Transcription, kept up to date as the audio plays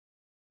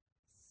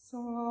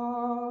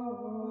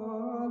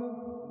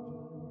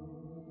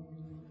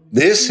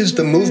This is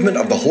the movement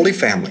of the Holy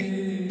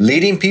Family,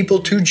 leading people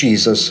to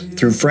Jesus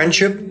through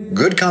friendship,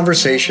 good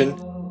conversation,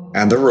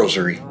 and the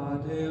Rosary.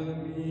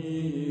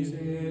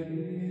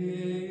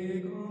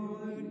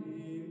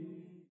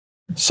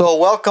 So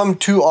welcome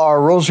to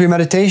our Rosary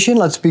meditation.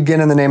 Let's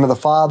begin in the name of the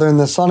Father, and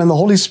the Son, and the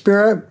Holy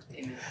Spirit.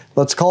 Amen.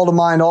 Let's call to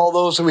mind all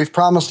those that we've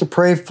promised to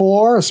pray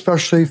for,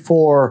 especially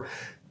for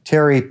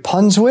Terry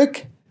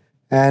Punswick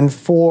and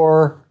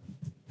for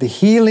the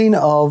healing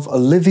of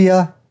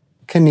Olivia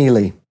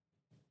Keneally.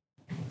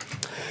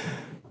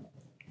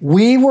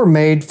 We were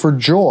made for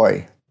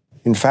joy.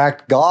 In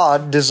fact,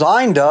 God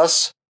designed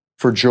us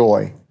for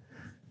joy.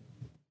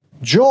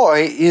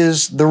 Joy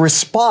is the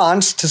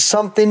response to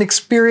something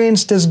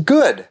experienced as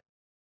good,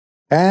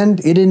 and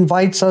it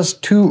invites us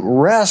to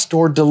rest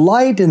or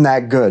delight in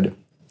that good.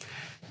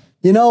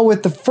 You know,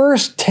 with the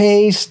first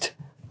taste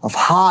of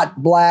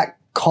hot black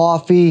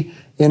coffee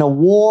in a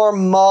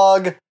warm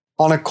mug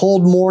on a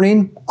cold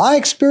morning, I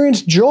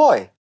experience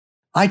joy.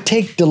 I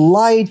take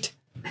delight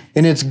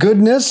in its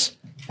goodness,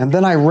 and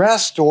then I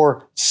rest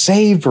or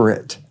savor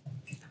it.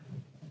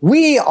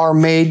 We are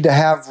made to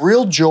have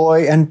real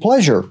joy and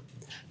pleasure.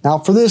 Now,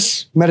 for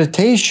this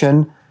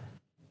meditation,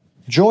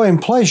 joy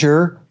and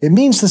pleasure, it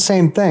means the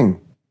same thing.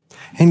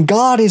 And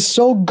God is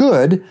so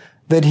good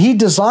that He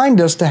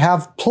designed us to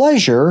have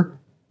pleasure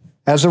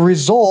as a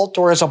result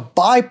or as a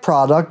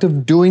byproduct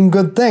of doing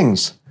good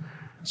things.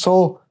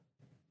 So,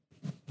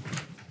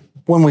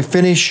 when we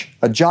finish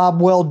a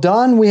job well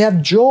done, we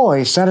have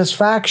joy,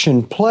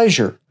 satisfaction,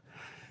 pleasure.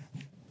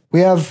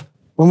 When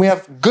we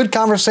have good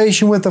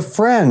conversation with a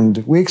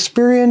friend, we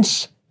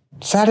experience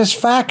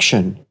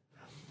satisfaction.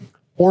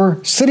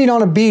 Or sitting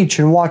on a beach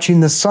and watching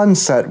the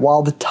sunset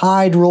while the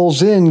tide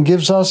rolls in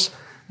gives us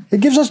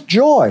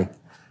joy.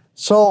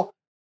 So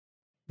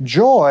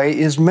joy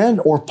is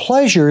meant, or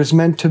pleasure is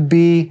meant to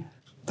be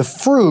the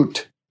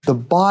fruit, the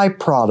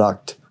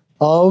byproduct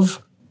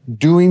of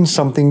doing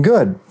something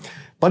good.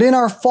 But in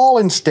our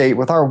fallen state,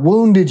 with our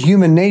wounded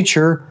human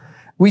nature,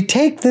 we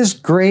take this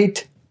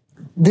great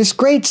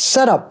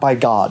setup by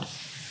God,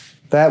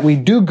 that we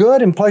do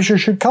good and pleasure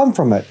should come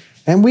from it.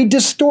 And we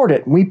distort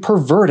it, and we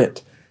pervert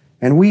it.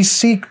 And we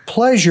seek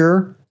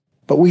pleasure,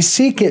 but we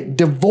seek it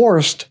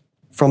divorced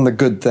from the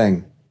good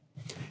thing.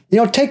 You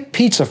know, take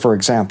pizza, for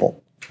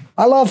example.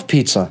 I love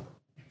pizza.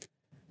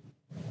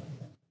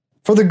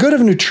 For the good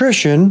of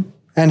nutrition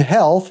and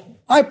health,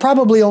 I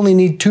probably only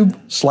need 2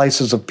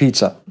 slices of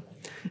pizza.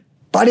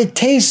 But it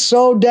tastes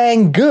so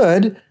dang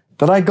good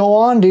that I go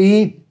on to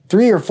eat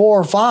 3 or 4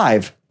 or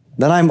 5.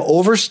 Then I'm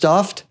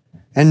overstuffed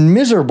and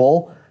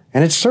miserable,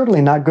 and it's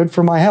certainly not good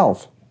for my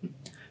health.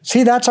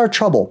 See, that's our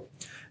trouble.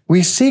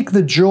 We seek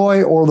the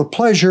joy or the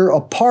pleasure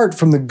apart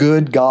from the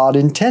good God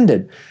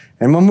intended.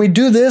 And when we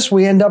do this,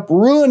 we end up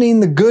ruining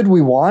the good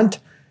we want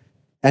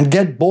and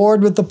get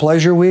bored with the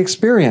pleasure we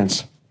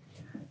experience.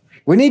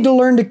 We need to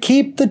learn to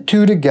keep the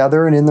two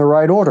together and in the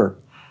right order.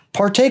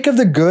 Partake of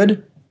the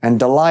good and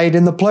delight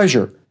in the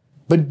pleasure,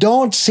 but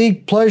don't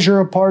seek pleasure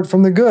apart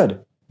from the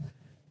good.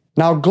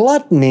 Now,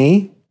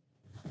 gluttony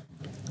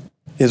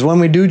is when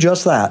we do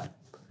just that.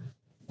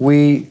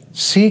 We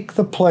seek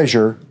the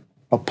pleasure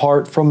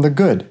apart from the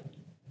good.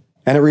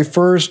 And it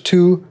refers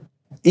to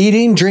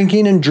eating,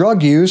 drinking, and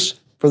drug use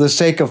for the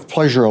sake of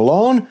pleasure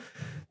alone,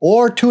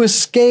 or to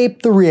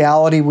escape the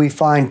reality we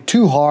find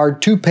too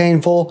hard, too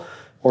painful,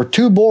 or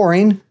too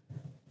boring,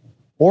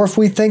 or if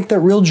we think that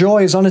real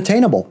joy is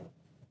unattainable.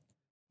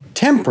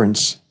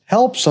 Temperance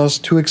helps us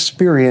to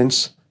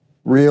experience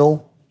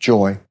real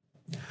joy.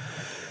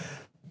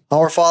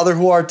 Our Father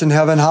who art in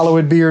heaven,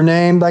 hallowed be your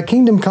name. Thy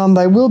kingdom come,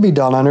 thy will be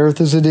done on earth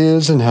as it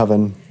is in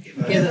heaven.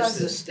 Give us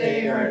this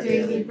day our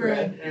daily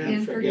bread,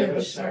 and forgive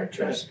us our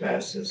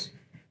trespasses,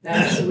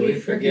 as we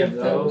forgive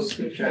those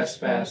who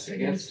trespass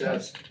against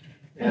us.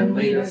 And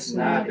lead us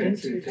not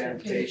into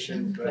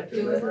temptation, but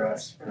deliver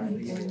us from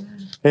evil.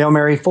 Hail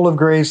Mary, full of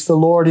grace, the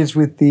Lord is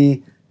with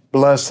thee.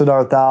 Blessed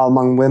art thou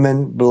among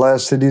women,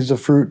 blessed is the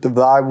fruit of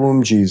thy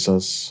womb,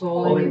 Jesus.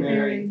 Holy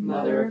Mary,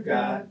 Mother of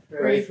God,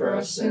 pray for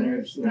us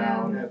sinners,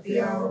 now and at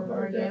the hour of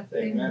our death.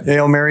 Amen.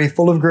 Hail Mary,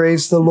 full of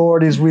grace, the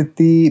Lord is with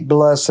thee.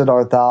 Blessed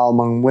art thou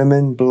among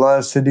women,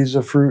 blessed is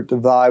the fruit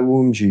of thy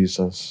womb,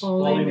 Jesus.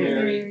 Holy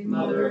Mary,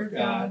 Mother of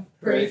God,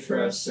 pray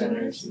for us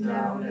sinners,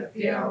 now and at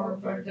the hour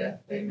of our death.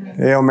 Amen.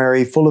 Hail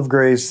Mary, full of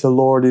grace, the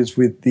Lord is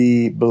with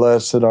thee.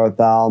 Blessed art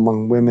thou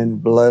among women,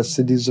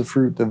 blessed is the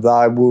fruit of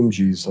thy womb,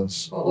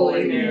 Jesus.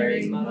 Holy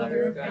Mary,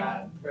 Mother of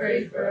God,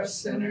 pray for us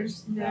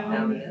sinners,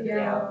 now and at the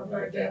hour of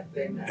our death.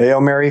 Amen. Hail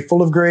Mary,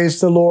 full of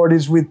grace, the Lord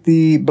is with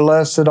thee.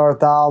 Blessed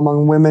art thou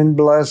among women,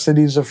 blessed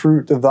is the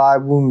fruit of thy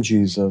womb,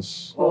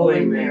 Jesus.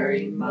 Holy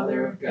Mary,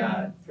 Mother of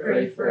God,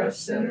 pray for us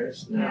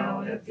sinners,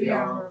 now and at the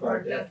hour of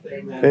our death.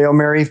 Amen. Hail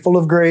Mary, full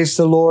of grace,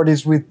 the Lord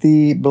is with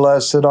thee.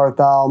 Blessed art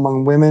thou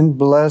among women,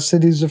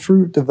 blessed is the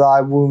fruit of thy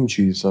womb,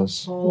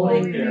 Jesus.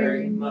 Holy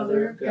Mary,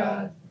 Mother of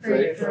God,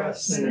 pray for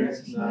us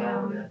sinners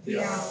now and at the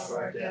hour of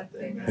our death.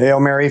 Amen. Hail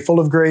Mary, full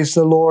of grace,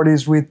 the Lord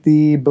is with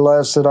thee.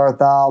 Blessed art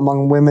thou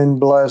among women.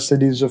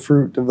 Blessed is the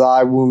fruit of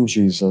thy womb,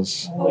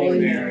 Jesus. Holy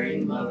Mary,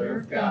 Mother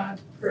of God,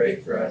 pray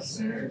for us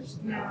sinners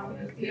now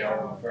and at the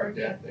hour of our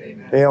death.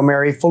 Amen. Hail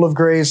Mary, full of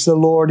grace, the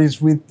Lord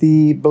is with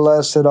thee.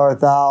 Blessed art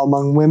thou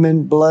among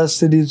women.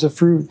 Blessed is the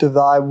fruit of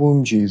thy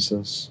womb,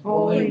 Jesus.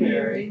 Holy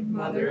Mary,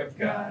 Mother of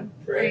God,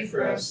 pray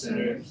for us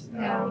sinners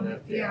now and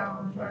at the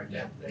hour of our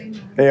death.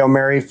 Amen. Hail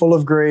Mary, full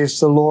of grace,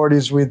 the Lord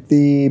is with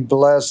thee.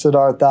 Blessed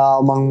art thou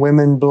among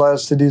women.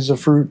 Blessed is the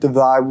fruit of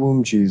thy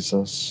womb,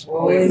 Jesus.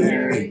 Holy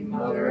Mary,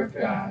 Mother of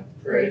God,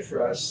 pray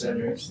for us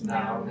sinners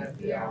now and at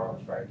the hour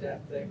of our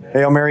death. Amen.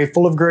 Hail Mary,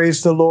 full of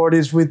grace, the Lord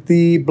is with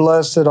thee.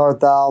 Blessed art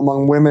thou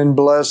among women.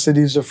 Blessed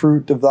is the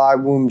fruit of thy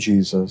womb,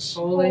 Jesus.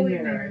 Holy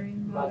Mary,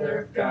 Mother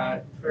of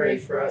God, pray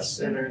for us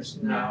sinners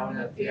now and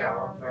at the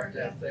hour of our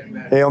death.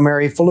 Amen. Hail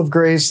Mary, full of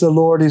grace, the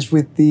Lord is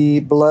with thee.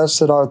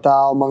 Blessed art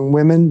thou among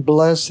women.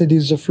 Blessed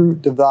is the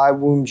fruit of thy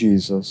womb,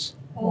 Jesus.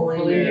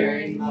 Holy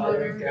Mary,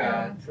 Mother of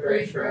God,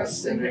 pray for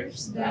us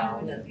sinners now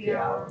and at the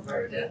hour of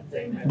our death.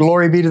 Amen.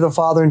 Glory be to the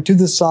Father, and to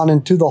the Son,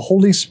 and to the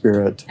Holy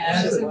Spirit.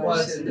 As it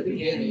was in the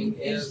beginning,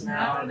 is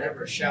now, and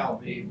ever shall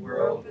be,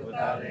 world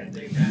without end.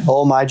 Amen.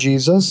 O my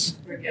Jesus,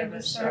 Forgive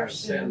us our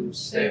sins,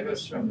 save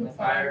us from the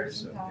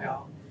fires of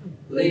hell.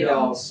 Lead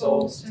all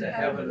souls to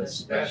heaven,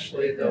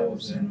 especially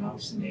those in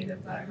most need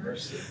of thy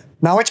mercy.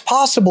 now it's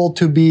possible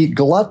to be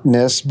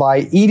gluttonous by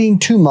eating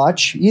too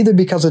much, either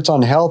because it's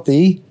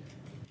unhealthy,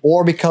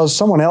 or because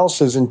someone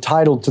else is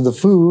entitled to the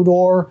food,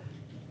 or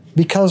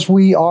because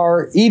we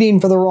are eating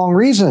for the wrong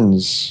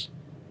reasons.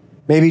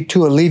 Maybe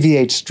to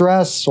alleviate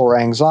stress or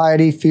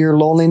anxiety, fear,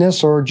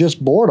 loneliness, or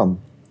just boredom.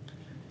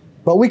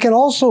 But we can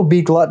also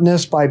be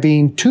gluttonous by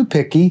being too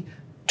picky,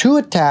 too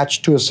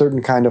attached to a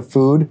certain kind of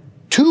food,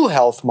 too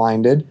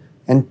health-minded,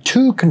 and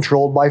too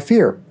controlled by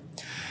fear.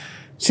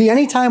 See,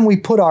 anytime we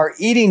put our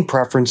eating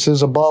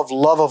preferences above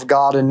love of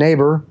God and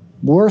neighbor,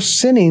 we're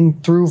sinning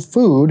through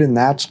food, and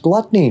that's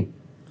gluttony.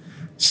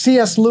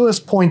 C.S. Lewis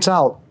points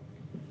out,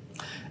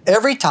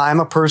 every time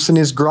a person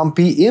is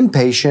grumpy,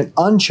 impatient,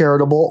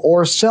 uncharitable,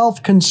 or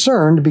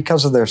self-concerned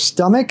because of their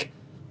stomach,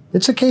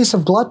 it's a case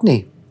of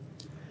gluttony.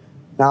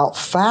 Now,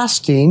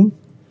 fasting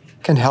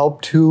can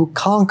help to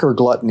conquer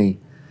gluttony,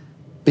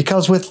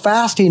 because with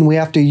fasting, we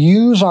have to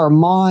use our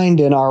mind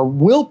and our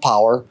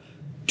willpower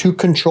to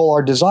control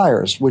our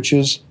desires, which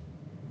is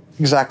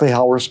exactly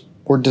how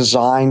we're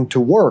designed to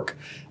work.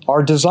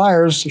 Our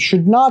desires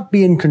should not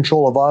be in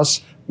control of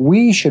us.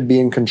 We should be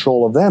in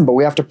control of them, but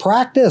we have to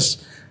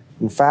practice.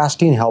 And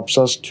fasting helps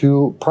us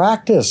to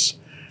practice.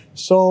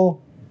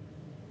 So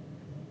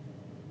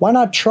why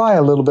not try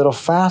a little bit of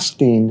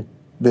fasting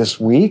this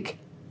week,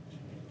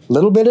 a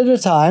little bit at a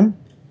time,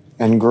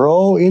 and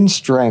grow in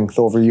strength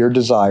over your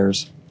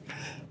desires.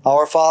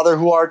 Our Father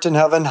who art in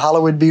heaven,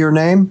 hallowed be your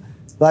name.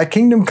 Thy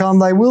kingdom come,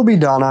 thy will be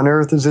done on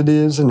earth as it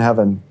is in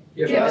heaven.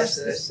 Give us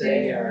this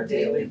day our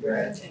daily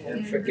bread,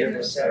 and forgive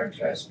us our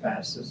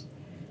trespasses,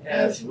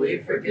 as we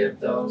forgive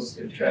those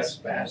who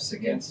trespass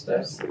against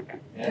us.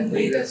 And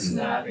lead us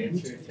not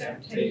into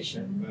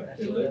temptation, but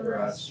deliver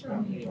us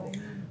from evil.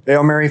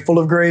 Hail Mary, full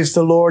of grace,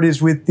 the Lord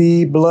is with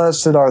thee.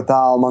 Blessed art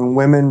thou among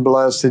women.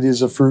 Blessed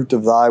is the fruit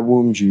of thy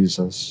womb,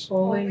 Jesus.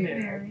 Holy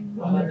Mary,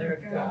 Mother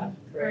of God,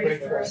 pray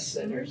for us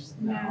sinners,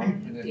 now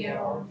and at the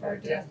hour of our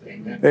death.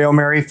 Amen. Hail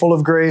Mary, full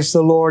of grace,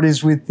 the Lord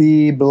is with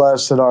thee.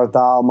 Blessed art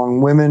thou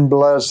among women.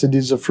 Blessed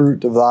is the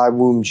fruit of thy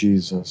womb,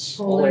 Jesus.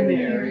 Holy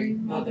Mary,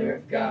 Mother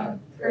of God,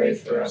 pray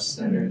for us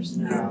sinners,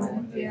 now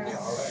and at the hour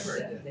of our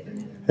death.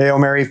 Amen. Hail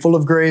Mary, full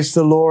of grace,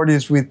 the Lord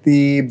is with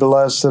thee.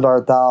 Blessed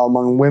art thou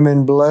among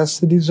women.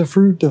 Blessed is the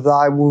fruit of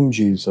thy womb,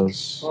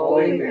 Jesus.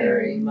 Holy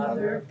Mary,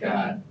 Mother of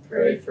God,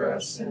 pray for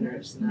us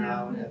sinners,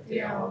 now and at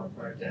the hour of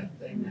our death.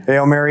 Amen.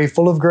 Hail Mary,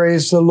 full of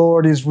grace, the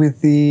Lord is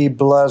with thee.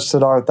 Blessed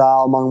art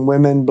thou among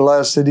women.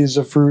 Blessed is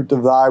the fruit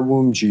of thy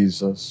womb,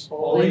 Jesus.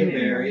 Holy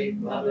Mary,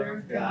 Mother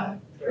of God,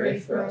 pray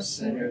for us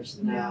sinners,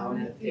 now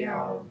and at the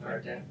hour of our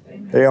death.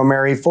 Amen. Hail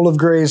Mary, full of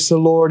grace, the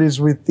Lord is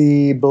with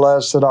thee.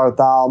 Blessed art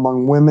thou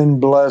among women.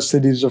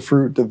 Blessed is the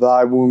fruit of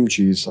thy womb,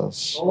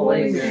 Jesus.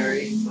 Holy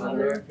Mary,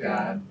 Mother of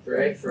God,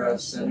 pray for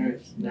us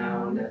sinners,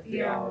 now and at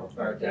the hour of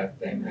our death.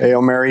 Amen.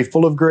 Hail Mary,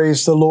 full of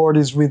grace, the Lord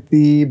is with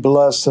thee.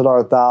 Blessed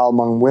art thou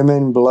among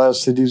women.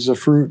 Blessed is the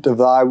fruit of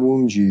thy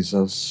womb,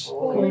 Jesus.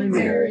 Holy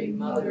Mary,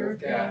 Mother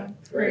of God,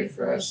 pray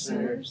for us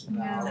sinners,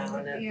 now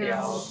and at the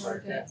hour of our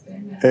death.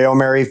 Amen. Hail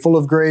Mary, full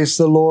of grace,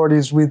 the Lord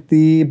is with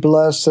thee.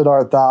 Blessed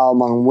art thou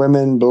among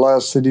women.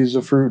 Blessed is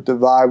the fruit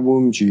of thy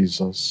womb,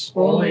 Jesus.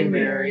 Holy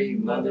Mary,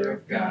 Mother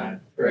of God,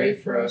 pray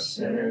for us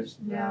sinners,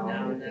 now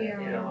and at the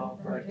hour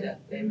of our death.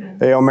 Amen.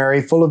 Hail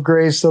Mary, full of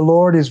grace, the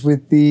Lord is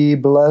with thee.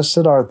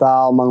 Blessed art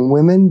thou among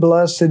women.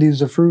 Blessed is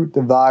the fruit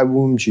of thy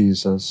womb,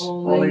 Jesus.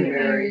 Holy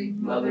Mary,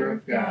 Mother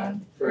of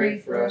God, pray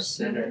for us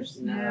sinners,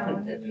 now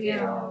and at the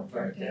hour of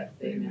our death.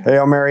 Amen.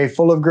 Hail Mary,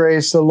 full of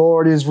grace, the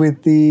Lord is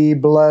with thee.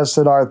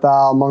 Blessed art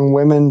thou among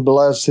women.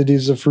 Blessed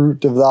is the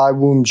fruit of thy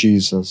womb,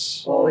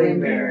 Jesus. Holy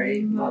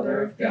Mary,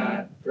 Mother of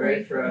God, pray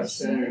pray for us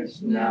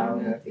sinners, now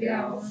and at the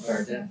hour of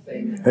our death.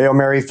 Amen. Hail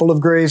Mary, full of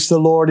grace, the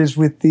Lord is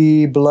with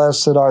thee.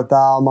 Blessed art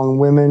thou among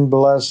women.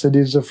 Blessed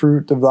is the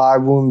fruit of thy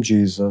womb,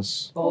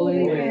 Jesus.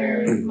 Holy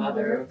Mary,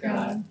 Mother of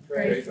God,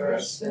 pray for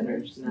us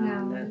sinners,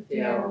 now and at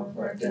the hour of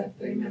our death.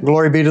 Amen.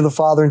 Glory be to the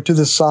Father, and to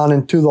the Son,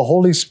 and to the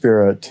Holy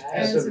Spirit.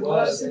 As it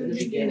was in the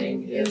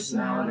beginning, is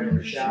now, and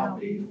ever shall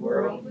be,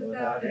 world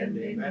without end.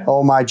 Amen.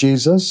 O my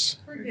Jesus,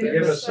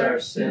 Forgive us our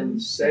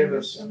sins, save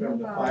us from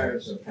the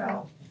fires of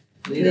hell.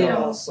 Lead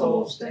all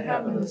souls to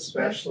heaven,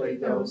 especially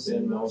those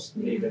in most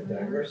need of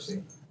thy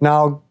mercy.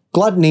 Now,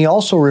 gluttony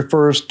also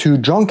refers to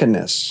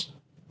drunkenness,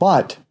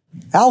 but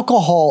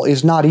alcohol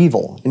is not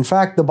evil. In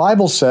fact, the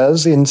Bible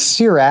says in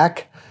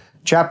Sirach,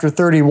 chapter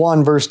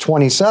 31, verse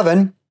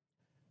 27,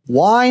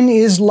 wine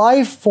is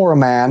life for a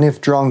man if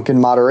drunk in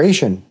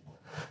moderation.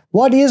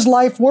 What is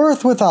life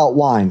worth without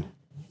wine?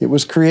 It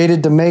was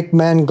created to make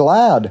men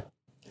glad.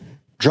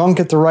 Drunk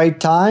at the right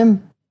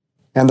time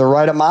and the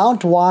right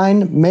amount,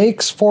 wine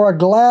makes for a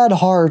glad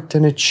heart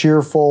and a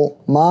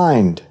cheerful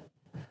mind.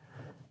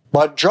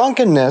 But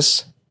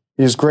drunkenness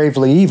is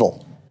gravely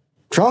evil.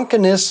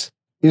 Drunkenness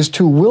is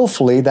to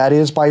willfully, that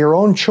is, by your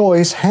own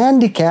choice,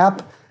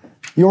 handicap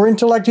your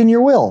intellect and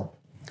your will.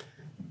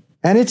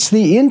 And it's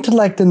the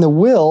intellect and the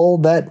will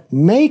that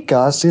make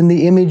us in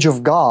the image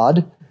of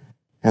God,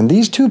 and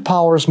these two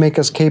powers make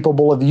us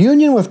capable of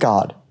union with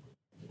God.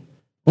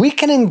 We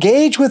can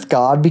engage with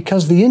God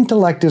because the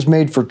intellect is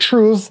made for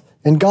truth,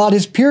 and God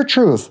is pure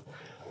truth.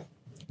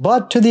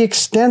 But to the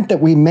extent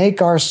that we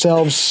make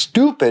ourselves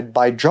stupid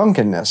by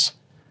drunkenness,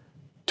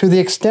 to the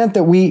extent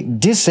that we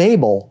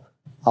disable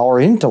our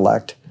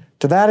intellect,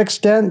 to that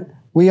extent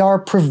we are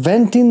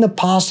preventing the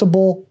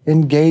possible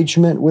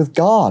engagement with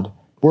God.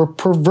 We're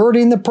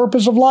perverting the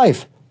purpose of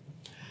life.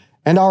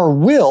 And our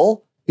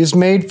will is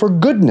made for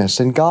goodness,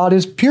 and God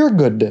is pure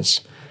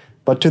goodness.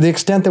 But to the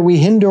extent that we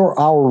hinder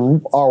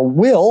our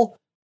will,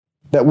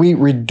 that we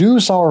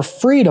reduce our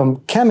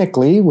freedom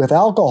chemically with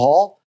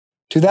alcohol,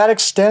 to that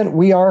extent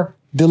we are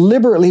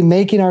deliberately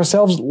making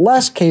ourselves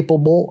less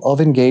capable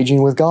of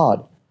engaging with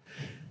God.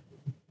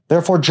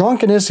 Therefore,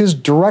 drunkenness is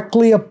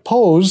directly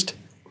opposed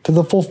to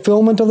the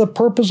fulfillment of the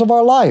purpose of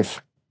our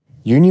life,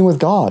 union with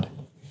God.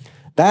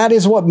 That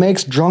is what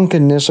makes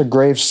drunkenness a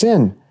grave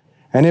sin.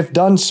 And if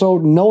done so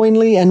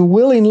knowingly and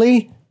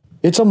willingly,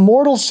 it's a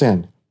mortal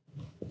sin.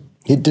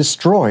 It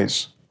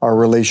destroys our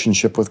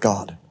relationship with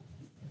God.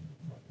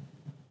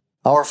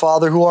 Our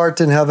Father who art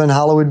in heaven,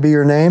 hallowed be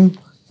your name.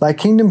 Thy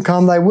kingdom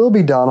come, thy will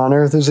be done on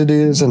earth as it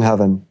is in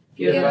heaven.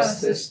 Give us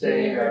this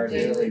day our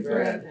daily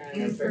bread,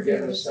 and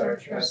forgive us our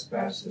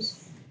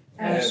trespasses,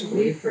 as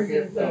we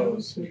forgive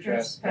those who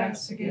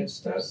trespass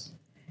against us.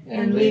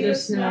 And lead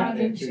us not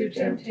into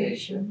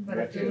temptation,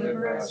 but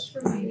deliver us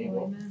from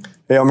evil. Amen.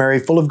 Hail Mary,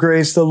 full of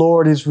grace, the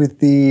Lord is with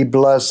thee.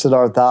 Blessed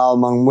art thou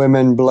among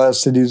women.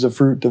 Blessed is the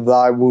fruit of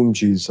thy womb,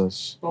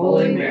 Jesus.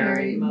 Holy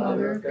Mary,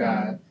 Mother of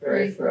God,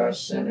 pray for us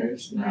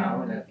sinners,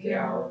 now and at the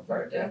hour of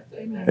our death.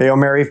 Amen. Hail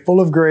Mary, full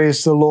of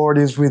grace, the Lord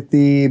is with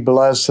thee.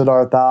 Blessed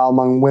art thou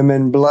among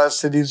women.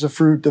 Blessed is the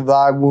fruit of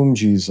thy womb,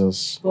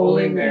 Jesus.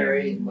 Holy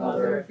Mary,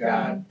 Mother of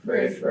God,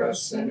 pray for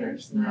us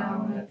sinners,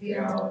 now and at the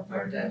hour of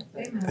our death.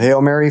 Amen.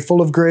 Hail Mary,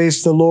 full of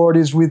grace, the Lord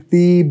is with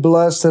thee.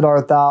 Blessed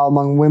art thou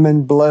among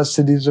women.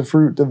 Blessed is the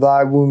fruit of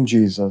thy womb,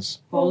 Jesus.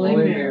 Holy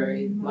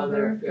Mary,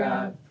 Mother of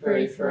God,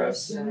 pray for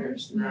us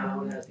sinners,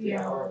 now and at the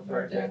hour of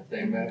our death.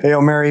 Amen.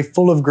 Hail Mary,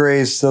 full of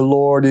grace, the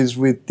Lord is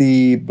with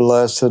thee.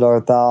 Blessed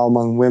art thou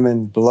among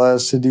women.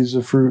 Blessed is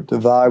the fruit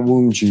of thy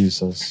womb,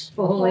 Jesus.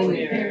 Holy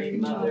Mary,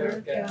 Mother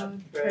of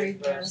God, pray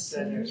for us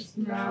sinners,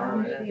 now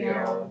and at the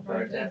hour of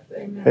our death.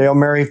 Amen. Hail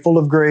Mary, full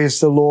of grace,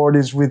 the Lord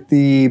is with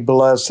thee.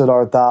 Blessed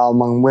art thou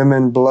among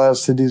women.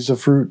 Blessed is the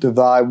fruit of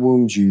thy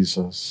womb,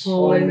 Jesus.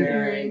 Holy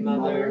Mary,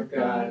 Mother of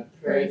God,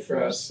 pray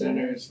for us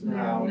sinners,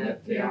 now and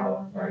at the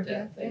hour of our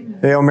death. Amen.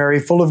 Hail Mary,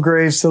 full of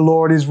grace, the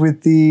Lord is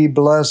with thee.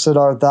 Blessed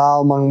art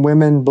thou among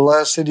women.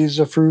 Blessed is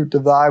the fruit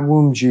of thy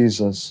womb,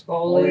 Jesus.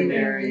 Holy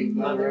Mary,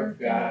 Mother of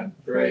God,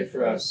 pray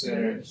for us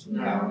sinners,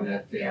 now and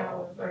at the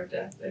hour of our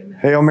death. Amen.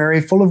 Hail Mary,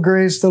 full of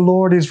grace, the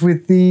Lord is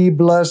with thee.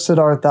 Blessed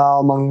art thou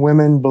among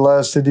women.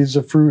 Blessed is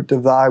the fruit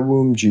of thy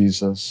womb,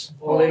 Jesus.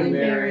 Holy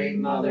Mary,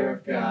 Mother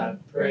of God,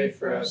 pray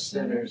for us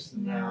sinners,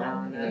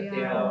 now and at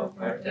the hour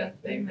of our death.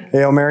 Amen.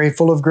 Hail Mary,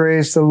 full of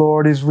grace, the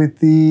Lord is with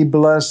thee.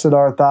 Blessed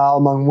art thou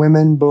among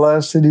women.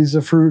 Blessed is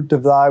the fruit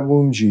of thy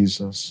womb,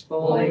 Jesus.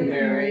 Holy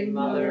Mary,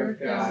 Mother of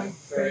God,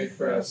 pray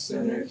for us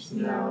sinners,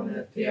 now and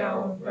at the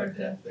hour of our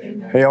death.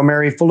 Amen. Hail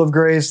Mary, full of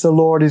grace, the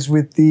Lord is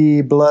with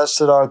thee.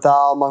 Blessed art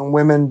thou among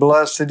women.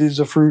 Blessed is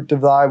the fruit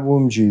of thy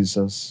womb,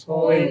 Jesus.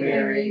 Holy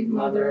Mary,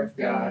 Mother of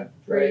God,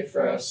 pray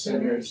for us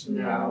sinners,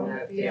 now and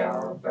at the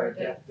hour of our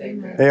death.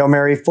 Amen. Hail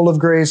Mary, full of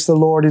grace, the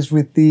Lord is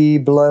with thee.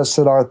 Blessed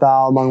art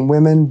thou among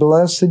women.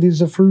 Blessed is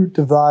the fruit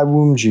of thy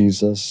womb,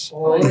 Jesus.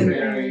 Holy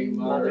Mary,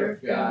 Mother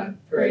of God,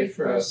 pray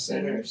for us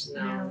sinners,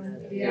 now and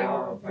at the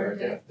hour of our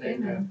death.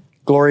 Amen.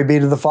 Glory be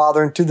to the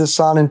Father, and to the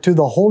Son, and to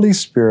the Holy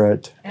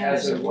Spirit.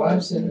 As it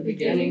was in the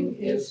beginning,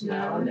 is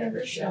now, and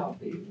ever shall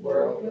be,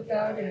 world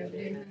without end.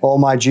 Amen. O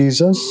my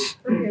Jesus,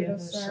 Forgive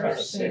us our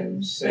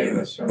sins, save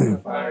us from the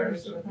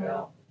fires of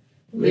hell.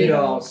 Lead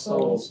all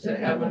souls to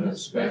heaven,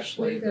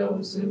 especially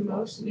those in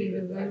most need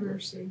of thy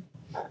mercy.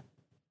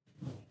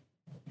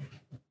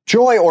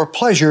 joy or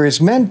pleasure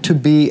is meant to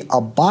be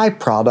a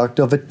byproduct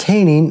of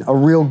attaining a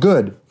real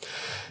good.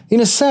 In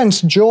a sense,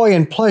 joy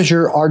and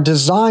pleasure are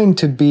designed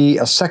to be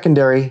a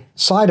secondary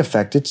side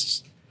effect.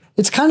 It's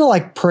kind of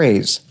like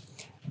praise.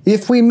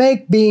 If we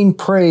make being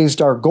praised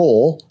our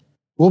goal,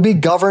 we'll be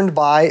governed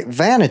by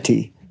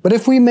vanity. But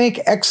if we make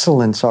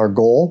excellence our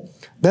goal,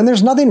 then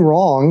there's nothing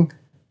wrong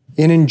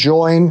in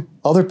enjoying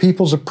other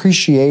people's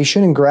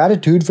appreciation and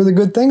gratitude for the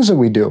good things that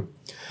we do.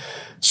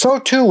 So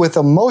too with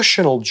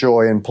emotional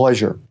joy and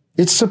pleasure.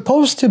 It's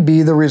supposed to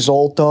be the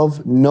result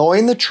of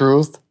knowing the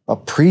truth,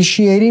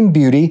 appreciating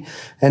beauty,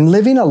 and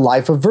living a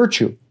life of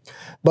virtue.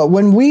 But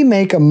when we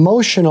make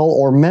emotional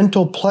or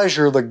mental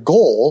pleasure the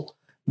goal,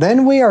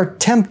 then we are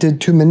tempted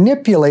to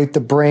manipulate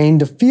the brain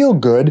to feel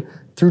good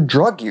through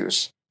drug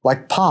use,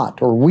 like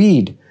pot or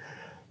weed.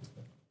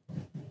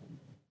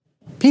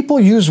 People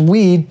use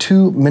weed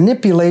to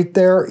manipulate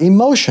their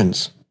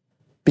emotions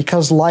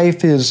because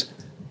life is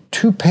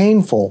too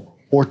painful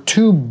or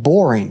too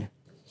boring.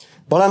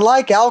 But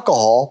unlike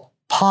alcohol,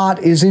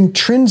 pot is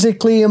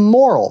intrinsically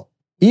immoral,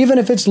 even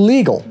if it's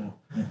legal,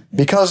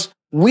 because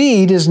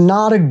weed is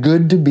not a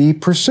good to be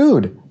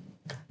pursued.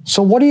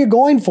 So what are you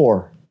going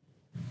for?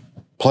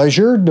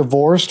 Pleasure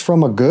divorced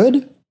from a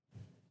good?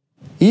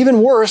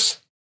 Even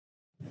worse,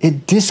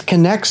 it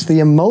disconnects the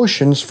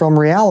emotions from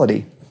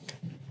reality.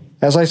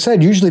 As I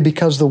said, usually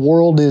because the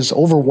world is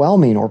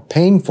overwhelming or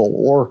painful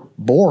or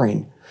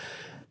boring.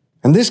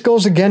 And this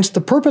goes against the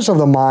purpose of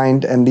the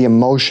mind and the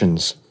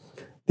emotions.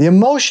 The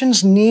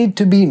emotions need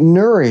to be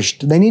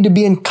nourished. They need to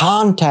be in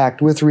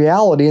contact with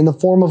reality in the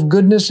form of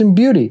goodness and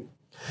beauty.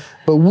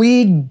 But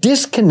weed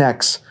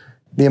disconnects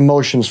the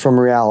emotions from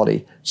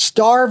reality,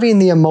 starving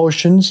the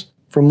emotions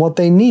from what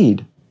they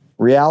need,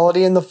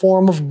 reality in the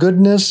form of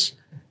goodness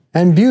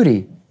and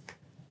beauty.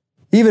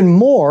 Even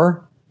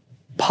more,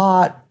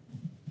 pot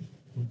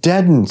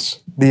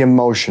deadens the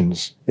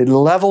emotions. It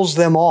levels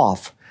them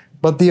off.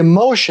 But the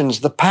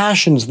emotions, the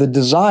passions, the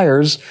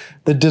desires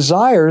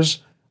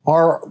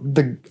are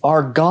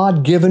our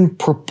God-given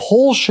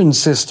propulsion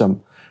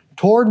system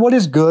toward what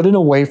is good and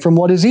away from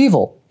what is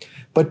evil.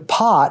 But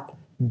pot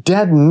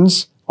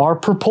deadens our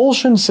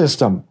propulsion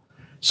system.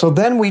 So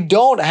then we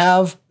don't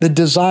have the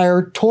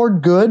desire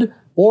toward good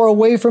or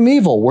away from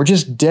evil. We're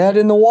just dead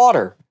in the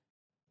water.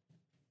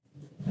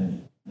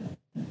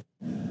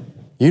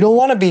 You don't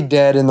want to be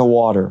dead in the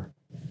water.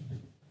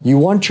 You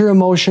want your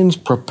emotions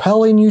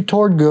propelling you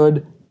toward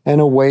good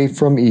and away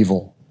from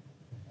evil.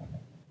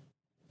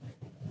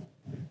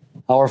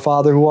 Our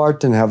Father who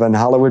art in heaven,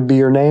 hallowed be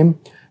your name.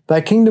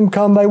 Thy kingdom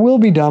come, thy will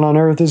be done on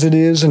earth as it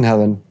is in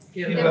heaven.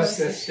 Give us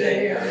this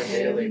day our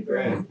daily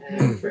bread,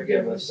 and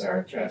forgive us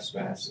our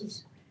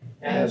trespasses,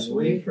 as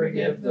we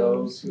forgive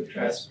those who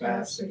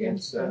trespass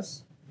against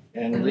us.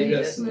 And lead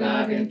us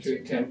not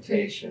into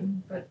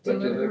temptation, but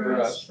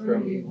deliver us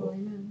from evil.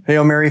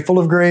 Hail Mary, full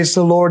of grace,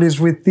 the Lord is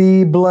with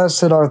thee.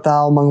 Blessed art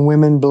thou among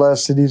women,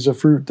 blessed is the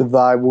fruit of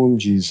thy womb,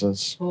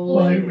 Jesus.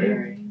 Holy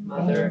Mary,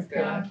 Mother of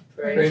God,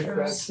 pray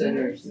for us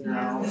sinners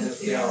now and at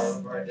the hour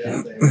of our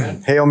death.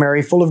 Amen. Hail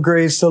Mary, full of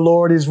grace, the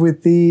Lord is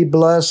with thee.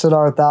 Blessed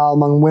art thou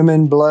among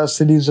women,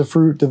 blessed is the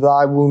fruit of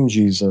thy womb,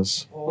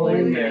 Jesus.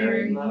 Holy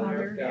Mary,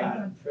 Mother of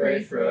God,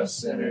 pray for us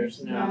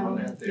sinners now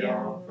and at the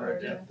hour of our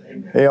death.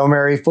 Amen. Hail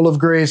Mary, full of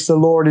grace, the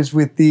Lord is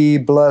with thee.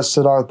 Blessed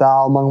art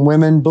thou among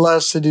women,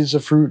 blessed is the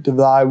fruit of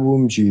thy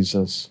womb,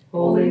 Jesus.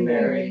 Holy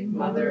Mary,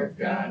 Mother of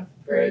God,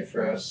 pray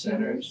for us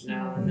sinners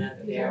now and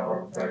at the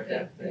hour of our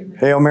death. Amen.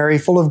 Hail Mary,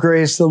 full of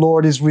grace, the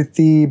Lord is with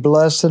thee.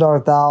 Blessed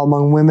art thou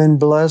among women,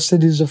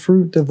 blessed is the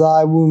fruit of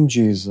thy womb,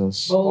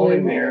 Jesus. Holy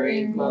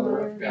Mary, Mother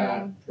of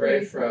God,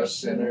 pray for us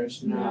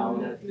sinners now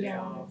and at the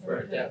hour of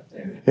our death.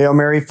 Amen. Hail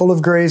Mary, full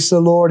of grace, the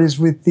Lord is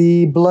with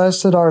thee.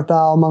 Blessed art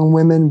thou among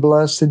women,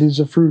 blessed is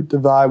the fruit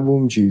of thy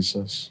womb,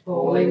 Jesus.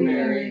 Holy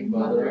Mary,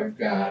 Mother of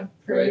God,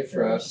 pray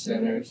for us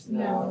sinners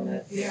now and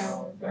at the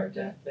hour of our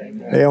death.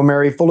 Amen. Hail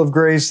Mary, full of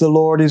grace, the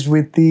Lord is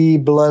with thee.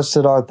 Blessed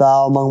art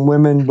thou among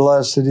women,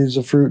 blessed is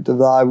the fruit of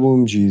thy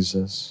womb,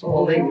 Jesus.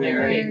 Holy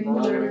Mary,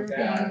 Mother of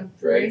God,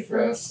 pray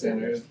for us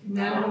sinners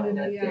now and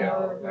at the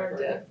hour of our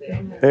death.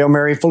 Amen. Hail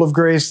Mary, full of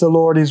grace, the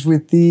Lord is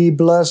with thee.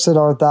 Blessed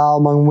art thou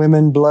among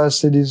women,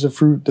 blessed is the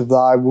fruit of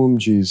thy womb,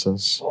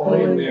 Jesus.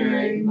 Holy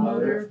Mary,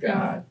 Mother of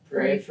God,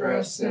 pray for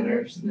us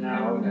sinners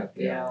now and at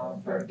the hour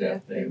of our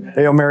death. Amen.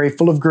 Hail Mary,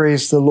 full of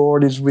grace, the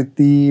Lord is with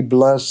thee.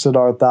 Blessed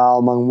art thou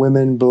among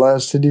women,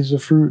 blessed is the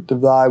fruit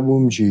of thy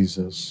womb,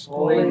 Jesus.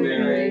 Holy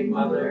Mary,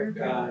 Mother of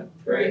God,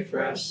 pray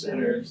for us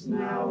sinners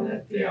now and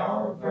at the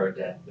hour of our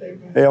death.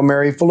 Amen. Hail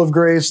Mary, full of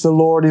grace, the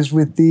Lord is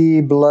with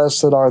thee.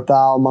 Blessed art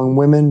thou among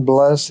women,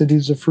 blessed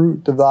is the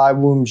fruit of thy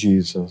womb,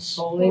 Jesus.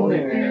 Holy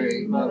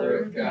Mary,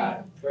 Mother of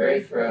God, pray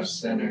for us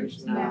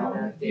sinners, now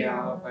and at the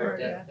hour of our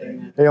death.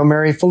 Amen. Hail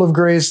Mary, full of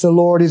grace, the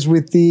Lord is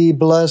with thee.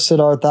 Blessed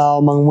art thou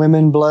among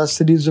women.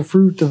 Blessed is the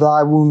fruit of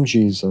thy womb,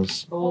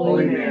 Jesus.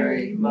 Holy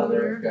Mary,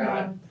 Mother of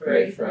God,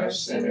 pray for us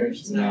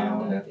sinners,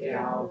 now and at the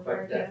hour of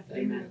our death.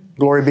 Amen.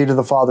 Glory be to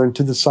the Father, and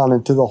to the Son,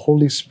 and to the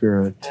Holy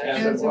Spirit.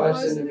 As it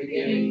was in the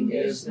beginning,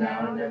 is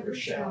now, and ever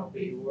shall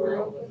be,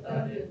 world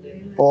without end.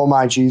 Amen. O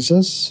my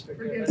Jesus,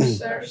 Forgive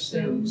us our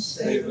sins,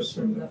 save us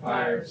from the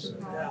fires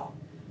of hell.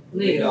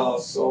 Lead all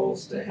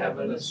souls to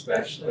heaven,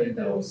 especially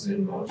those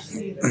in most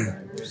need of thy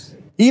mercy.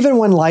 even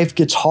when life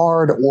gets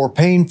hard or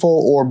painful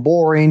or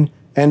boring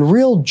and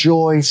real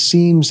joy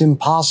seems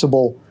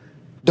impossible,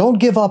 don't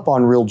give up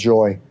on real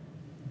joy.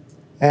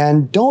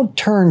 And don't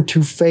turn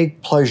to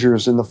fake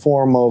pleasures in the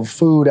form of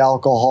food,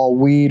 alcohol,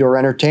 weed, or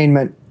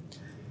entertainment.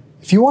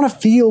 If you want to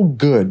feel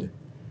good,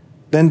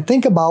 then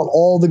think about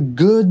all the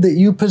good that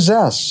you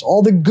possess,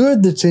 all the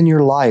good that's in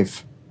your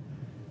life.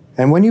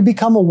 And when you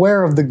become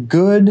aware of the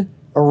good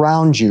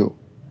around you,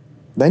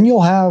 then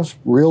you'll have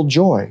real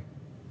joy.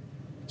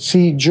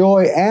 See,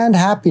 joy and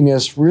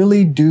happiness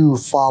really do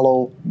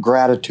follow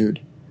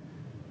gratitude.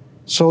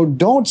 So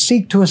don't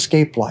seek to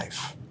escape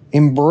life.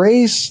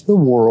 Embrace the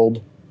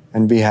world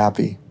and be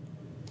happy.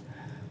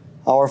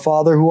 Our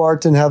Father who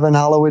art in heaven,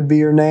 hallowed be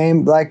your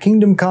name. Thy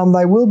kingdom come,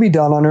 thy will be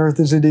done on earth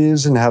as it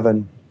is in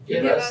heaven.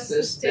 Give us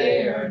this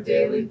day our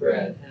daily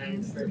bread,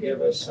 and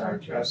forgive us our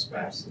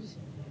trespasses,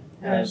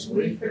 as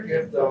we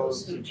forgive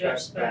those who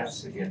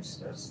trespass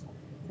against us.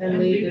 And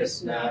lead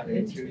us not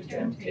into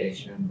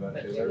temptation,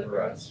 but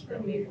deliver us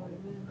from evil.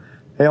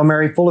 Hail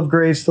Mary, full of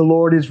grace, the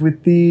Lord is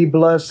with thee.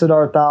 Blessed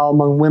art thou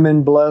among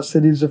women. Blessed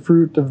is the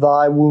fruit of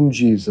thy womb,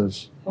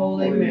 Jesus.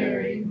 Holy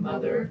Mary,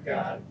 Mother of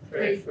God,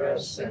 pray for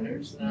us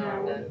sinners,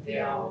 now and at the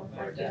hour of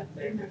our death.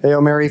 Amen.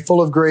 Hail Mary,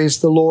 full of grace,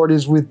 the Lord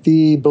is with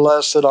thee.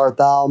 Blessed art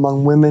thou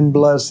among women.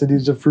 Blessed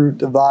is the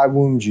fruit of thy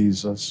womb,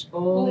 Jesus.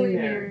 Holy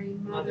Mary,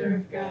 Mother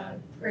of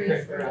God,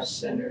 pray for us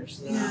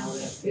sinners, now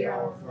and at the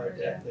hour of our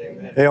death.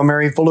 Amen. Hail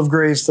Mary, full of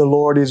grace, the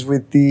Lord is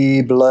with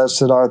thee.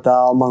 Blessed art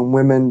thou among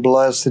women.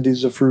 Blessed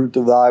is the fruit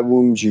of thy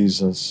womb,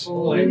 Jesus.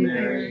 Holy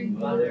Mary,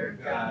 Mother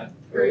of God,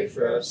 pray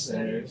for us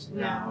sinners,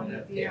 now and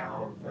at the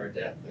hour of our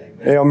death.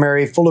 Amen. Hail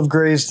Mary, full of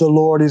grace, the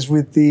Lord is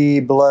with thee.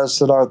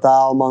 Blessed art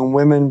thou among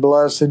women.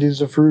 Blessed is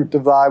the fruit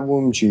of thy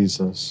womb,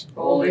 Jesus.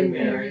 Holy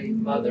Mary,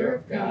 Mother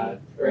of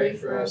God, pray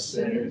for us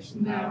sinners,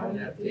 now and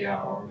at the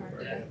hour of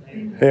our death.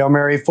 Amen. Hail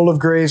Mary, full of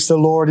grace, the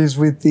Lord is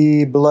with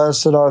thee.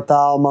 Blessed art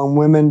thou among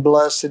women.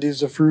 Blessed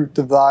is the fruit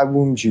of thy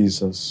womb,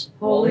 Jesus.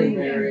 Holy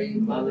Mary,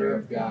 Mother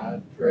of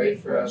God, pray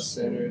for us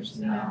sinners,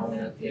 now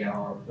and at the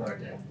hour of our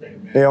death.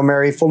 Amen. Hail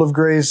Mary, full of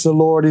grace, the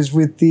Lord is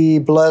with thee.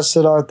 Blessed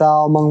art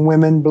thou among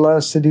women.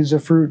 Blessed is the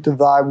fruit of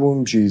thy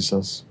womb,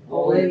 Jesus.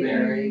 Holy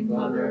Mary,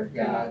 Mother of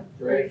God,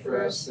 pray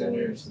for us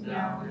sinners,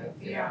 now and at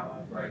the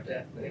hour of our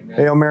death. Amen.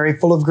 Hail Mary,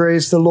 full of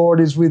grace, the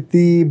Lord is with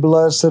thee.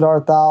 Blessed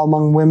art thou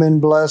among women.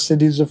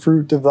 Blessed is the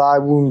fruit of thy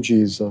womb,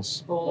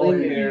 Jesus. Holy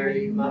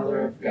Mary,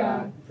 Mother of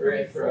God,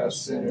 pray for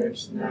us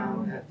sinners,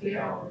 now and at the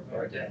hour of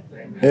our death.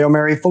 Amen. Hail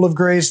Mary, full of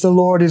grace, the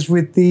Lord is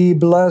with thee.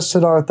 Blessed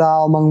art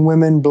thou among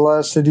women.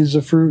 Blessed is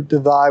the fruit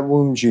of thy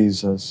womb,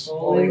 Jesus.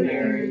 Holy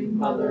Mary,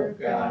 Mother of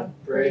God,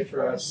 pray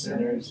for us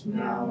sinners,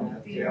 now and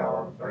at the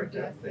hour of our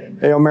death. Amen.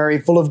 Hail Mary,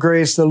 full of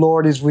grace, the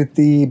Lord is with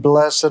thee.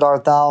 Blessed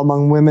art thou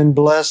among women.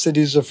 Blessed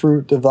is the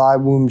fruit of thy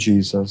womb,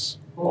 Jesus.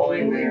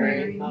 Holy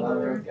Mary,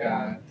 Mother of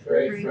God,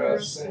 pray for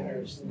us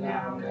sinners,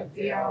 now and at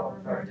the hour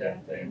of our death.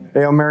 Amen.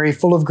 Hail Mary,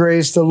 full of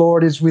grace, the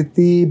Lord is with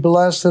thee.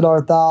 Blessed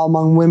art thou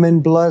among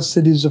women. Blessed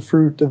is the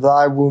fruit of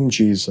thy womb,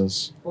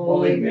 Jesus.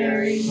 Holy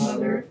Mary,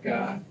 Mother of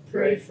God,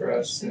 pray for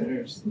us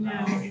sinners,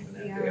 now and at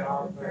the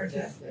hour of our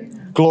death.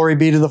 Amen. Glory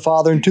be to the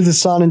Father, and to the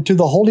Son, and to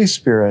the Holy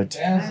Spirit.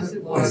 As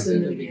it was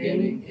in the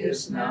beginning,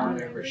 is now,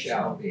 and ever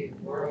shall be,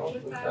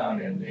 world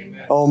without end.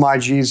 Amen. O my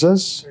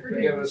Jesus,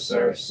 Forgive us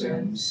our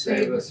sins,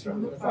 save us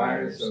from the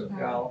fires of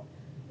hell.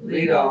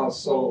 Lead all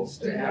souls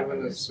to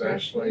heaven,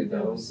 especially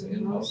those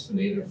in most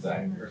need of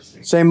thy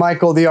mercy. Saint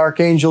Michael the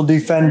Archangel,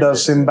 defend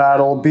us in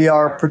battle. Be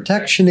our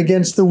protection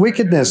against the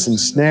wickedness and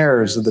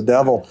snares of the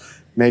devil.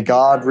 May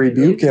God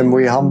rebuke him,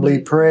 we humbly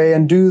pray.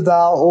 And do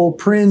thou, O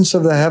Prince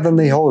of the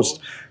heavenly host,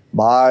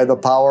 by the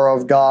power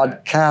of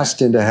God,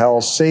 cast into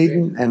hell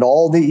Satan and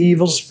all the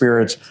evil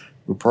spirits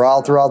who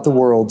prowl throughout the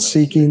world,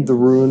 seeking the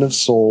ruin of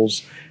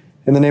souls.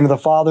 In the name of the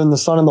Father, and the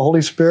Son, and the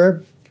Holy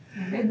Spirit.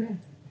 Amen.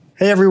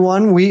 Hey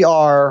everyone, we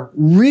are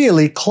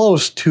really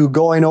close to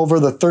going over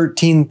the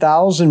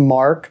 13,000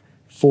 mark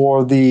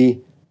for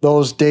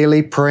those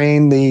daily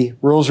praying the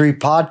Rosary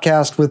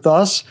podcast with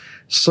us.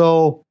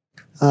 So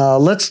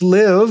let's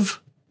live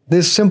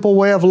this simple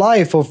way of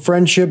life of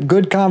friendship,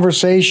 good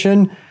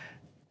conversation,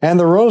 and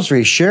the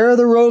Rosary. Share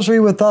the Rosary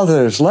with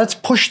others. Let's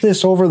push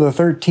this over the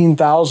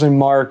 13,000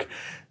 mark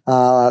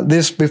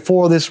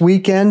before this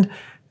weekend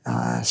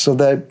so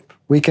that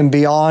we can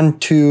be on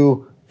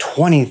to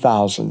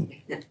 20,000.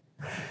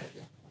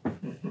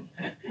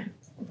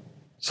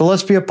 So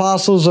let's be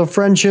apostles of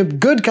friendship,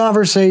 good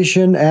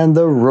conversation, and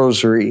the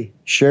Rosary.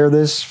 Share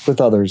this with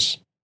others.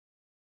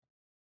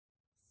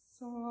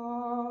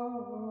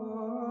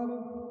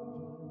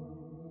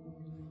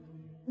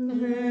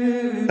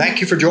 Thank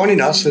you for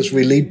joining us as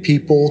we lead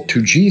people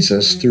to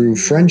Jesus through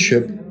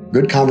friendship,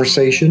 good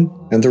conversation,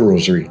 and the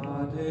rosary.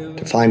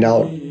 To find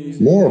out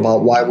more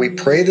about why we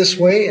pray this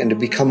way and to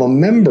become a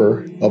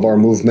member of our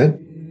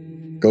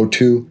movement, go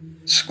to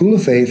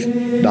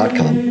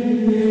schooloffaith.com.